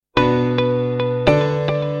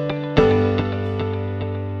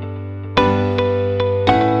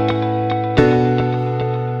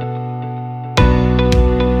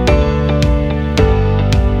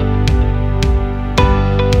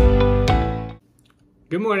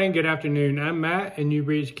Good morning, good afternoon. I'm Matt, and you've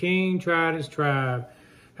reached King Trident's Tribe.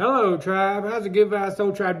 Hello, Tribe. How's the Good Vibes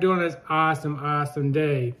Soul Tribe doing this awesome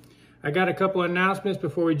day? I got a couple announcements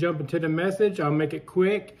before we jump into the message. I'll make it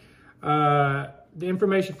quick. The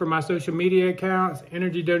information for my social media accounts,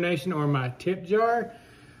 energy donation, or my tip jar,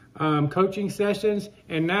 coaching sessions,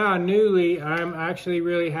 and now newly, I'm actually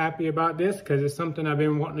really happy about this because it's something I've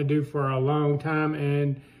been wanting to do for a long time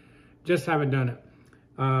and just haven't done it.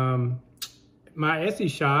 My Etsy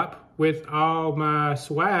shop with all my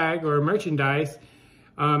swag or merchandise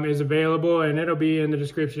is available, and it'll be in the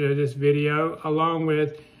description of this video, along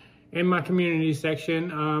with in my community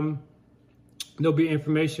section. There'll be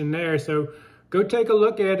information there, so go take a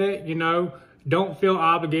look at it. Don't feel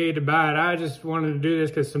obligated to buy it. I just wanted to do this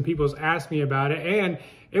because some people's asked me about it, and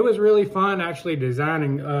it was really fun actually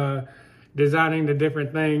designing the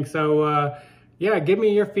different things. So yeah, give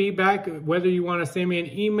me your feedback, whether you want to send me an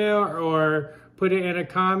email or put it in a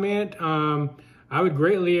comment. I would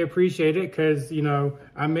greatly appreciate it because,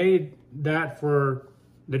 I made that for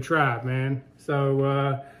the tribe, man.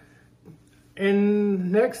 So the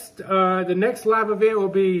next live event will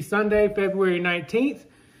be Sunday, February 19th.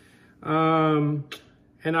 And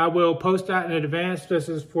I will post that in advance just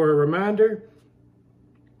as for a reminder.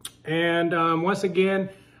 And once again,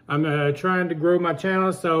 I'm trying to grow my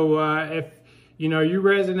channel. So if you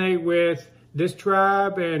resonate with this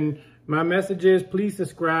tribe and my messages, please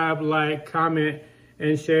subscribe, like, comment,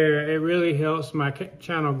 and share. It really helps my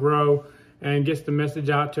channel grow and gets the message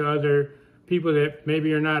out to other people that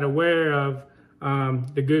maybe are not aware of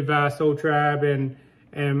the Good Vibes Soul Tribe and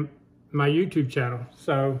my YouTube channel.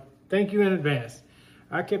 So thank you in advance.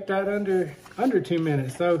 I kept that under 2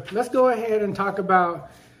 minutes. So let's go ahead and talk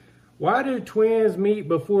about, why do twins meet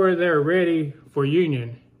before they're ready for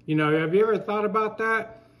union? Have you ever thought about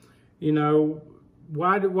that?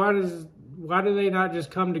 Why do they not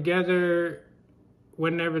just come together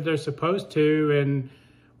whenever they're supposed to,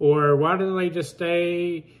 or why do they just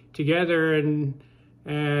stay together and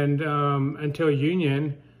until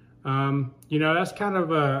union? That's kind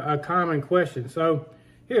of a common question. So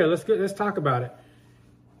here, let's talk about it.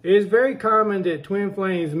 It is very common that twin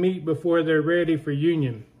flames meet before they're ready for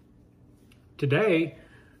union. Today,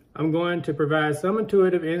 I'm going to provide some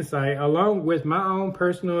intuitive insight along with my own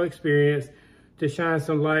personal experience to shine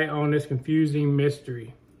some light on this confusing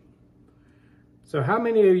mystery. So how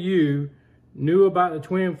many of you knew about the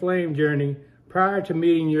twin flame journey prior to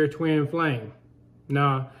meeting your twin flame?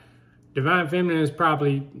 Now, Divine Feminines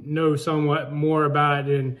probably know somewhat more about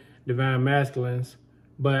it than Divine Masculines,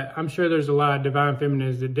 but I'm sure there's a lot of Divine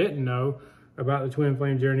Feminines that didn't know about the twin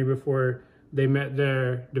flame journey before they met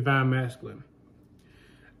their Divine Masculine.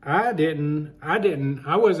 I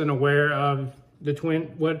wasn't aware of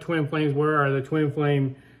what twin flames were, or the twin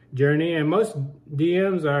flame journey, and most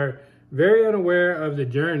DMs are very unaware of the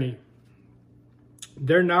journey.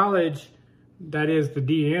 Their knowledge, that is the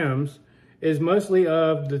DMs, is mostly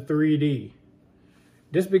of the 3D.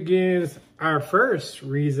 This begins our first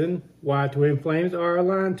reason why twin flames are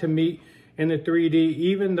aligned to meet in the 3D,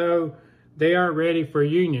 even though they aren't ready for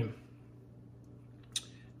union.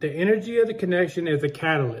 The energy of the connection is a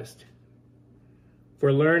catalyst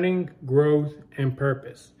for learning, growth, and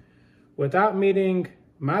purpose. Without meeting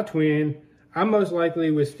my twin, I most likely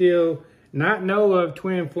would still not know of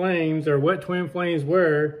twin flames or what twin flames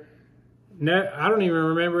were. I don't even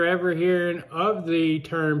remember ever hearing of the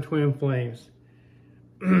term twin flames,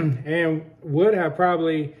 and would have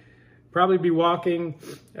probably be walking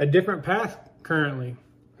a different path currently.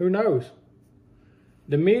 Who knows?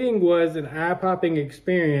 The meeting was an eye-popping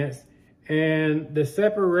experience, and the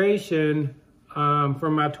separation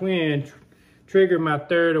from my twin triggered my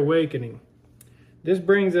third awakening. This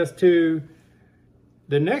brings us to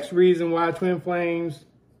the next reason why twin flames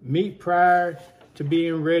meet prior to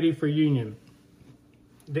being ready for union.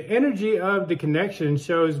 The energy of the connection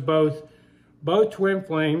shows both twin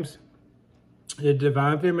flames, the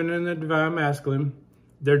Divine Feminine and the Divine Masculine,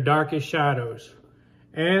 their darkest shadows,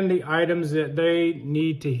 and the items that they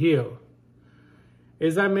need to heal.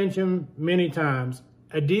 As I mentioned many times,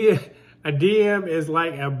 a DM is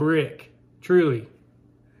like a brick, truly,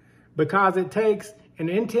 because it takes an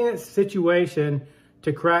intense situation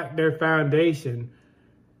to crack their foundation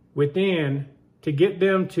within, to get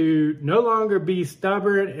them to no longer be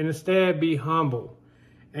stubborn and instead be humble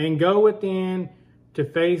and go within to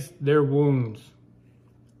face their wounds.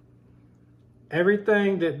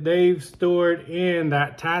 Everything that they've stored in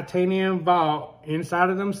that titanium vault inside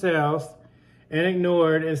of themselves and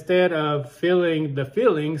ignored, instead of feeling the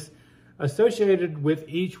feelings associated with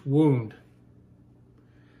each wound,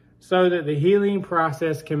 so that the healing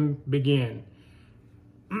process can begin.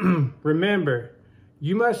 remember,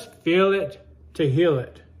 you must feel it to heal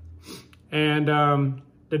it. And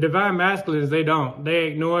the divine masculines, they don't. They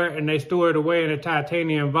ignore it and they store it away in a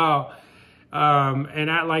titanium vault and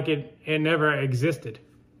act like it never existed.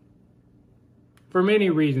 For many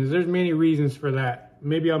reasons. There's many reasons for that.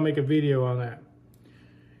 Maybe I'll make a video on that.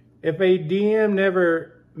 If a DM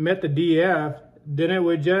never met the DF, then it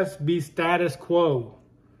would just be status quo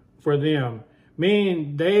for them,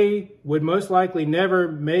 meaning they would most likely never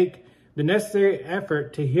make the necessary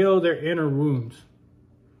effort to heal their inner wounds.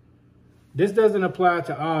 This doesn't apply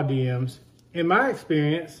to all DMs. In my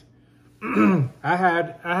experience, I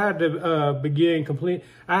had to begin complete.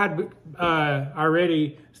 I had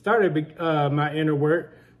already started my inner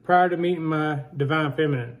work prior to meeting my divine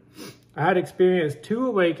feminine. I had experienced 2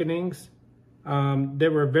 awakenings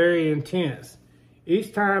that were very intense.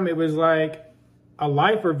 Each time it was like a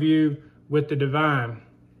life review with the divine.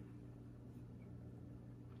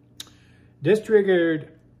 This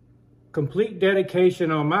triggered complete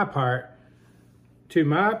dedication on my part to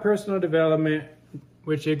my personal development,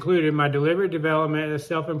 which included my deliberate development of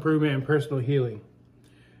self-improvement and personal healing.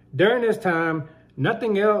 During this time,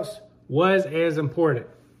 nothing else was as important.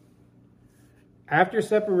 After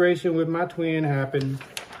separation with my twin happened,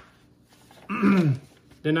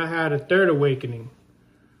 then I had a 3rd awakening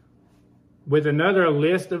with another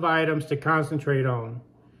list of items to concentrate on.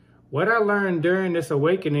 What I learned during this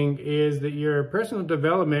awakening is that your personal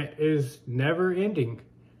development is never ending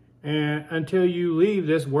until you leave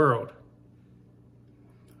this world.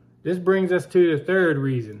 This brings us to the 3rd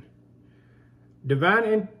reason.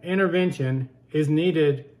 Divine intervention is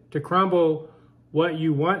needed to crumble what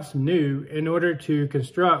you once knew in order to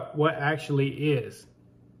construct what actually is.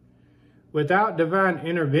 Without divine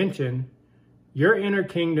intervention, your inner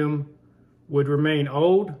kingdom would remain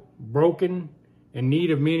old, broken, in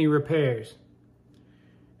need of many repairs.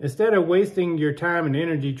 Instead of wasting your time and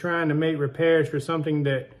energy trying to make repairs for something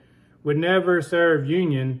that would never serve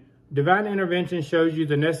union, divine intervention shows you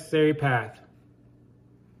the necessary path,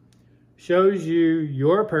 shows you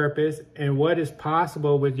your purpose and what is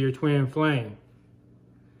possible with your twin flame.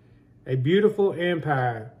 A beautiful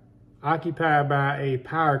empire occupied by a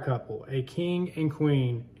power couple, a king and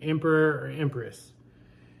queen, emperor or empress.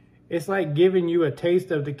 It's like giving you a taste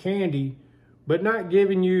of the candy, but not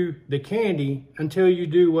giving you the candy until you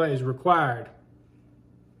do what is required.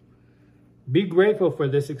 Be grateful for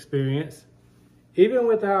this experience. Even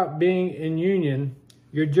without being in union,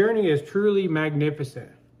 your journey is truly magnificent,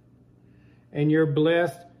 and you're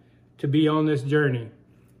blessed to be on this journey.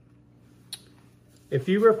 If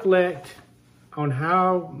you reflect on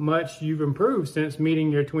how much you've improved since meeting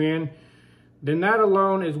your twin, then that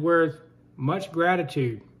alone is worth much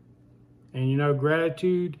gratitude. And you know,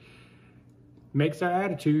 gratitude makes our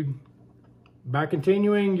attitude. By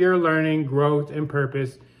continuing your learning, growth, and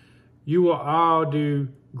purpose, you will all do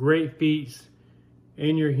great feats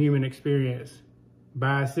in your human experience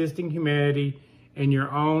by assisting humanity in your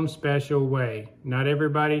own special way. Not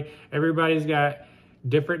everybody's got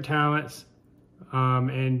different talents.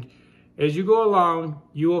 And as you go along,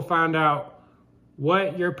 you will find out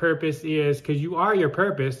what your purpose is, because you are your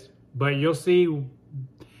purpose, but you'll see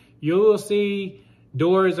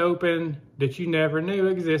doors open that you never knew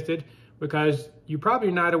existed, because you're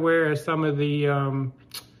probably not aware of some of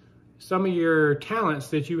your talents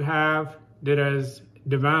that you have that is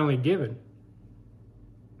divinely given.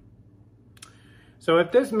 So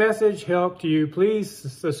if this message helped you, please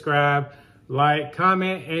subscribe, like,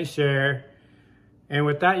 comment, and share. And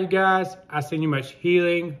with that, you guys, I send you much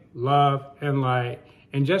healing, love, and light.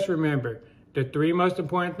 And just remember, the 3 most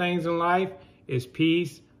important things in life is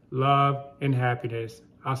peace, love, and happiness.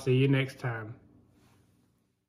 I'll see you next time.